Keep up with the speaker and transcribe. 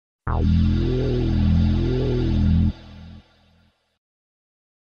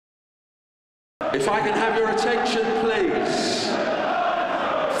If I can have your attention, please.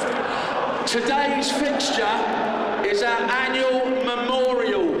 Today's fixture is our annual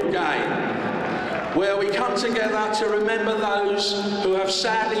memorial game, where we come together to remember those who have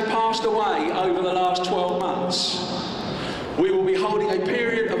sadly passed away over the last 12 months. We will be holding a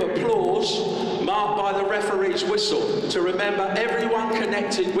period of applause marked by the referee's whistle to remember everyone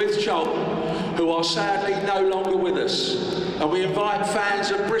connected with Charlton who are sadly no longer with us. And we invite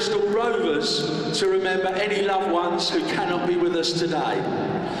fans of Bristol Rovers to remember any loved ones who cannot be with us today.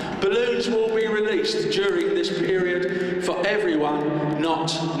 Balloons will be released during this period for everyone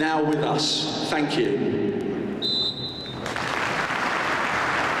not now with us. Thank you.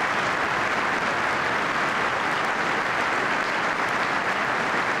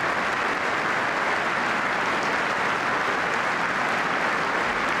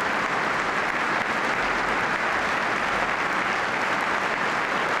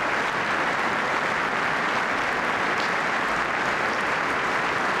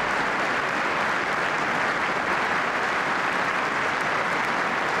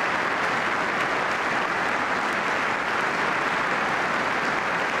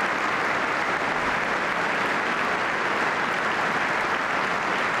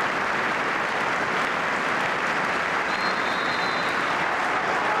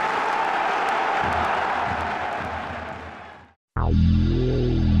 Ow.